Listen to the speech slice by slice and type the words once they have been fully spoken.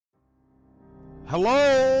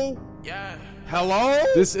Hello? Yeah. Hello?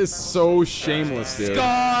 This is so shameless, dude.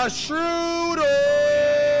 Squadru!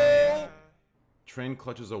 Train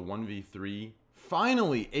clutches a 1v3.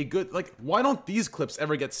 Finally, a good, like, why don't these clips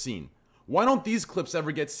ever get seen? Why don't these clips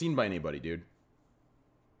ever get seen by anybody, dude?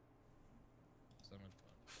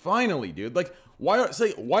 Finally, dude. Like, why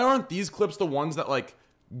aren't these clips the ones that, like,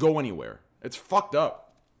 go anywhere? It's fucked up.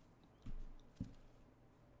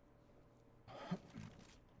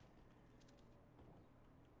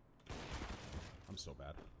 I'm so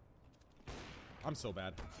bad. I'm so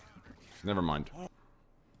bad. Never mind.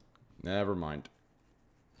 Never mind.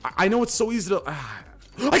 I know it's so easy to... I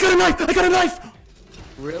got a knife! I got a knife!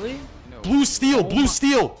 Really? No. Blue steel! Blue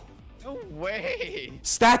steel! No way!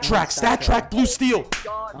 Stat track, blue steel!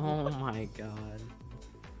 Oh my god.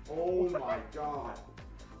 Oh my god.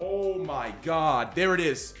 Oh my god. There it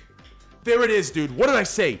is. There it is, dude. What did I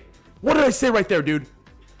say? What did I say right there, dude?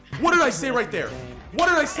 What did I say right there? What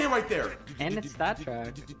did I say right there? And it's stat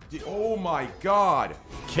track. Oh my god.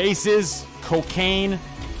 Cases, cocaine.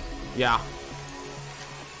 Yeah.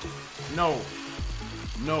 No.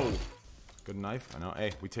 No. Good knife. I know.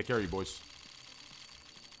 Hey, we take care of you, boys.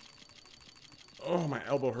 Oh, my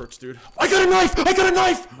elbow hurts, dude. I got a knife! I got a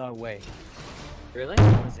knife! No way. Really?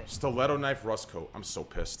 What is it? Stiletto knife rust coat. I'm so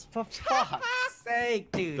pissed. For fuck's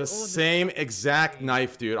sake, dude. The same exact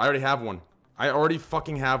knife, dude. I already have one. I already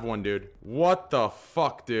fucking have one, dude. What the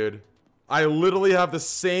fuck, dude? I literally have the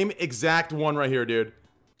same exact one right here, dude.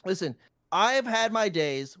 Listen, I've had my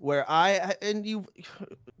days where you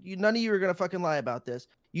none of you are gonna fucking lie about this.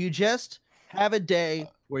 You just have a day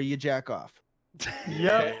where you jack off.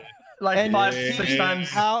 Yep. Like And 5, see 6 times.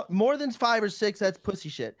 How more than 5 or 6? That's pussy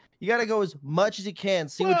shit. You gotta go as much as you can.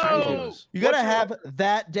 See what you can do. You gotta have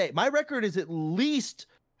that day. My record is at least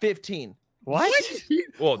 15. What?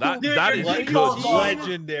 Well, that is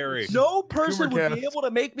legendary. No person Humor would be cast. able to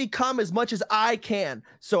make me come as much as I can.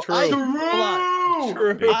 So True. I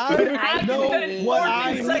know what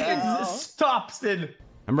I seconds stops then.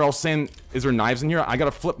 Remember I was saying, is there knives in here? I got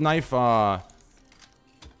a flip knife,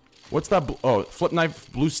 what's that? Oh, flip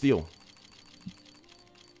knife, blue steel.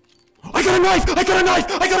 I got a knife! I got a knife!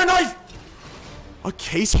 I got a knife! A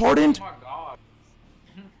case hardened? Oh my god.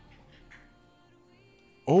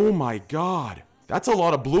 Oh my god. That's a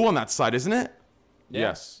lot of blue on that side, isn't it? Yeah.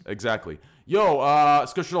 Yes, exactly. Yo,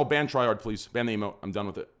 Scushable, ban tryhard, please. Ban the emote. I'm done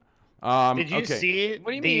with it. Did you okay. see?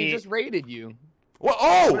 What do you mean? He just raided you. Well,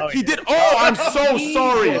 oh, he did. Oh, I'm so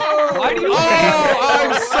sorry. Why do you?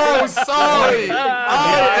 I'm so sorry.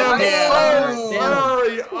 I am so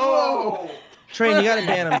sorry. Oh. Train, you gotta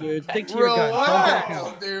ban him, dude. Stick to your gun. Don't back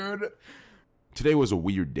out. Dude. Today was a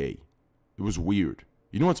weird day. It was weird.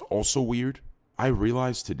 You know what's also weird? I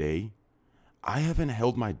realized today I haven't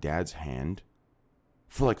held my dad's hand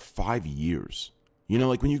for like 5 years. You know,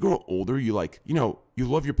 like when you grow older, you like, you know, you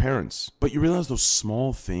love your parents, but you realize those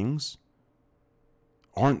small things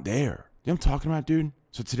aren't there. You know what I'm talking about, dude?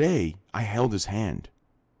 So today I held his hand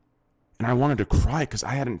and I wanted to cry because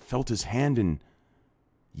I hadn't felt his hand in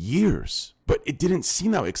years, but it didn't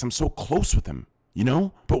seem that way because I'm so close with him, you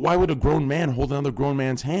know? But why would a grown man hold another grown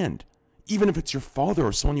man's hand? Even if it's your father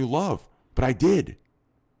or someone you love. But I did.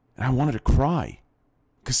 And I wanted to cry.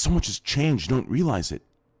 Because so much has changed, you don't realize it.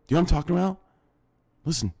 Do you know what I'm talking about?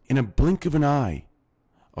 Listen, in a blink of an eye,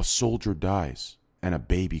 a soldier dies and a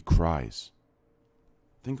baby cries.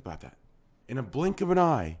 Think about that. In a blink of an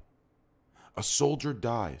eye, a soldier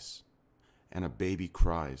dies and a baby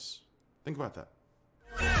cries. Think about that.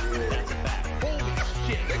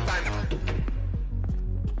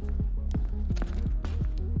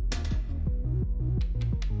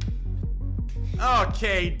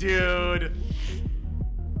 Okay, dude.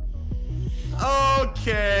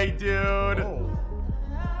 Okay, dude. Oh.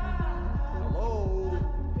 Hello?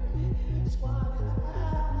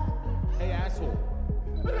 Hey, asshole.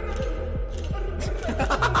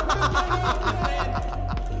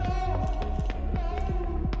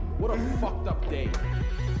 What a fucked up day.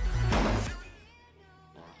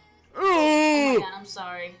 Oh my God, I'm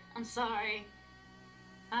sorry. I'm sorry.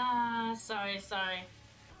 Sorry.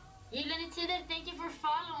 Gyllene Tider, thank you for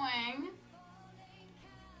following.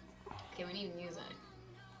 Okay, we need music.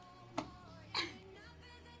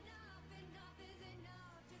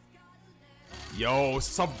 Yo,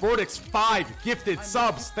 Subvertex 5 gifted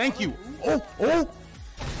subs. Thank you. Oh.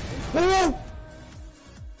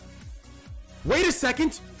 Wait a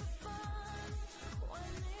second.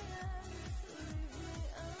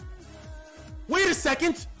 Wait a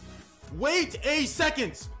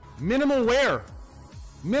second. Minimal wear.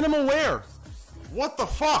 What the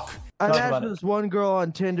fuck? I Talk matched about with it. this one girl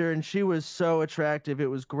on Tinder, and she was so attractive. It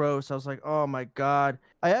was gross. I was like, oh my god.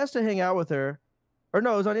 I asked to hang out with her, or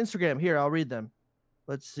no, it was on Instagram. Here, I'll read them.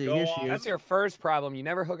 Let's see. Go Here on. she is. That's your first problem. You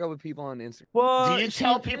never hook up with people on Instagram. Well, Do you she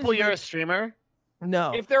tell is people you're a like- streamer?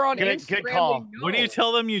 No. If they're on Good- Instagram, good call. they What do you know.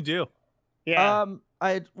 tell them you do? Yeah.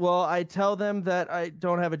 I tell them that I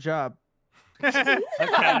don't have a job. Okay.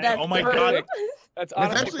 Oh my god. Perfect. That's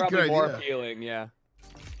honestly actually a probably good more idea. appealing. Yeah.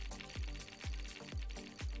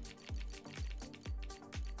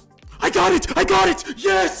 I got it! I got it!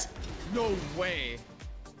 Yes! No way.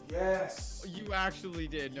 Yes! You actually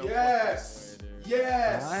did. No. Yes! fucking way, dude.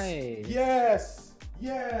 Yes! Nice. Yes!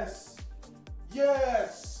 Yes!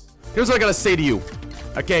 Yes! Here's what I gotta say to you,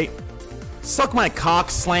 okay? Suck my cock,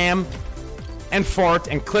 slam, and fart,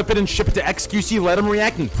 and clip it and ship it to XQC, let him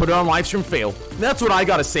react, and put it on livestream fail. That's what I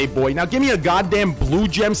gotta say, boy. Now give me a goddamn Blue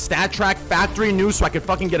Gem Stat Track Factory news so I can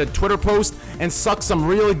fucking get a Twitter post and suck some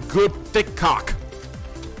really good, thick cock.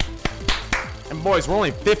 And boys, we're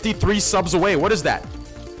only 53 subs away. What is that?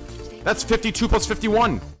 That's 52 plus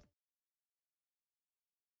 51.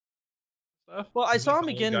 Well, I saw him Old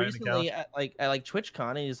again guy in the recently at TwitchCon,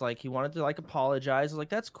 and he's like, he wanted to like apologize. I was like,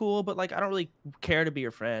 that's cool, but like, I don't really care to be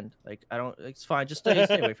your friend. Like, I don't. It's fine. Just stay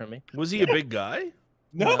away from me. Was he a big guy?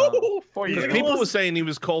 No. Because people were saying he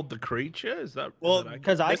was called the creature. Is that Well, that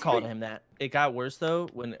because I accurate? called him that. It got worse though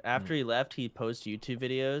when after he left, he posted YouTube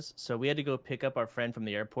videos. So we had to go pick up our friend from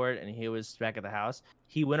the airport, and he was back at the house.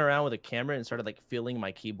 He went around with a camera and started like feeling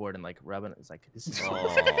my keyboard and like rubbing it. It's like this is.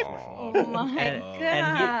 Oh my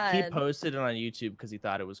and he God. posted it on YouTube because he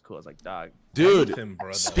thought it was cool. I was like, dog, Dude,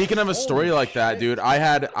 speaking of a story like that, dude, I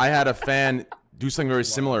had a fan do something very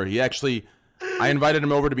similar. He actually, I invited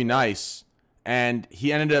him over to be nice, and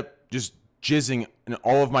he ended up just jizzing in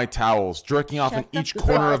all of my towels, jerking off in each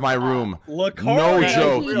corner of my room. No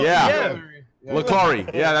joke. Yeah. Lakari.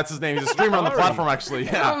 Yeah, that's his name. He's a streamer on the platform, actually.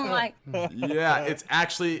 Yeah. Oh my. Yeah, it's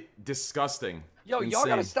actually disgusting. Yo, y'all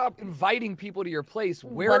gotta Insane. stop inviting people to your place.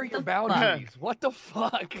 Where What are your the boundaries? What the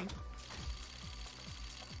fuck?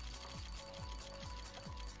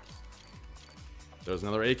 There's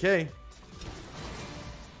another AK.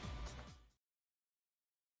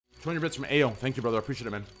 200 bits from Ao. Thank you, brother. I appreciate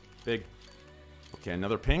it, man. Big. Okay,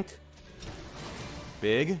 another pink.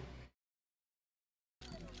 Big.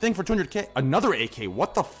 Thing for 200k. Another AK.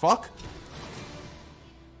 What the fuck?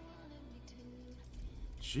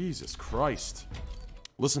 Jesus Christ.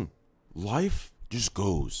 Listen, life just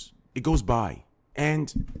goes. It goes by.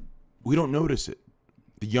 And we don't notice it.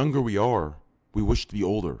 The younger we are, we wish to be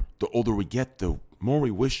older. The older we get, the more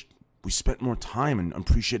we wish we spent more time and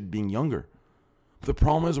appreciated being younger. But the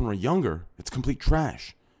problem is when we're younger, it's complete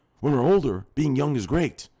trash. When we're older, being young is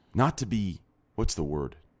great. Not to be, what's the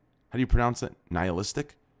word? How do you pronounce it?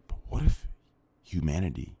 Nihilistic? But what if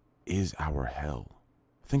humanity is our hell?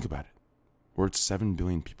 Think about it. We're at 7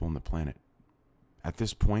 billion people on the planet. At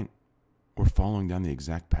this point, we're following down the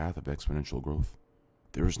exact path of exponential growth.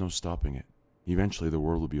 There is no stopping it. Eventually, the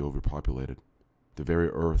world will be overpopulated. The very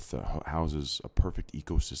earth that houses a perfect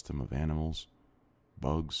ecosystem of animals,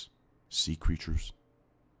 bugs, sea creatures,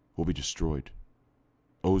 will be destroyed.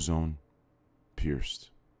 Ozone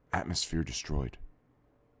pierced. Atmosphere destroyed.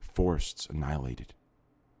 Forests annihilated.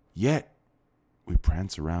 Yet, we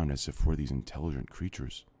prance around as if we're these intelligent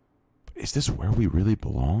creatures. But is this where we really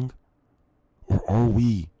belong? Or are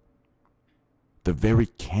we the very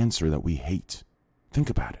cancer that we hate? Think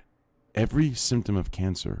about it. Every symptom of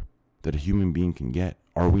cancer that a human being can get,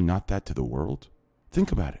 are we not that to the world?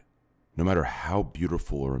 Think about it. No matter how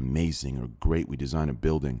beautiful or amazing or great we design a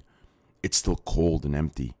building, it's still cold and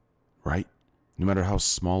empty, right? No matter how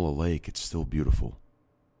small a lake, it's still beautiful,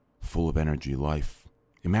 full of energy, life.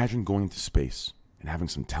 Imagine going to space and having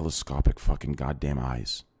some telescopic fucking goddamn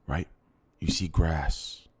eyes, right? You see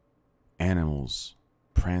grass, animals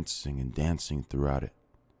prancing and dancing throughout it,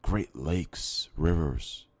 great lakes,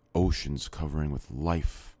 rivers, oceans covering with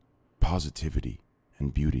life, positivity,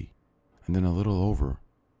 and beauty. And then a little over,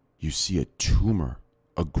 you see a tumor,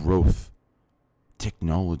 a growth,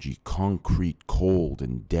 technology, concrete, cold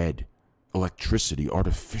and dead, electricity,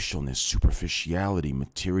 artificialness, superficiality,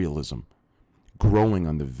 materialism, growing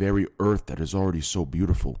on the very earth that is already so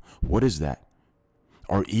beautiful. What is that?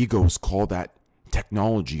 Our egos call that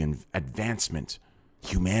technology and advancement,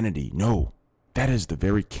 humanity. No, that is the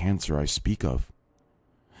very cancer I speak of.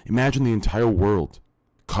 Imagine the entire world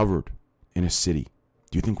covered in a city.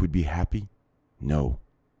 Do you think we'd be happy? No.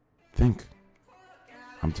 Think.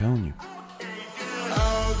 I'm telling you.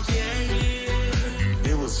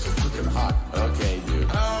 It was fucking hot. Okay, dude.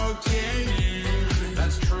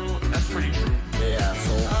 That's true. That's pretty true. Yeah,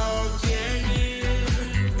 so.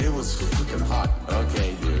 It was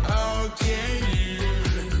Okay, dude. Okay,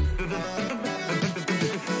 dude.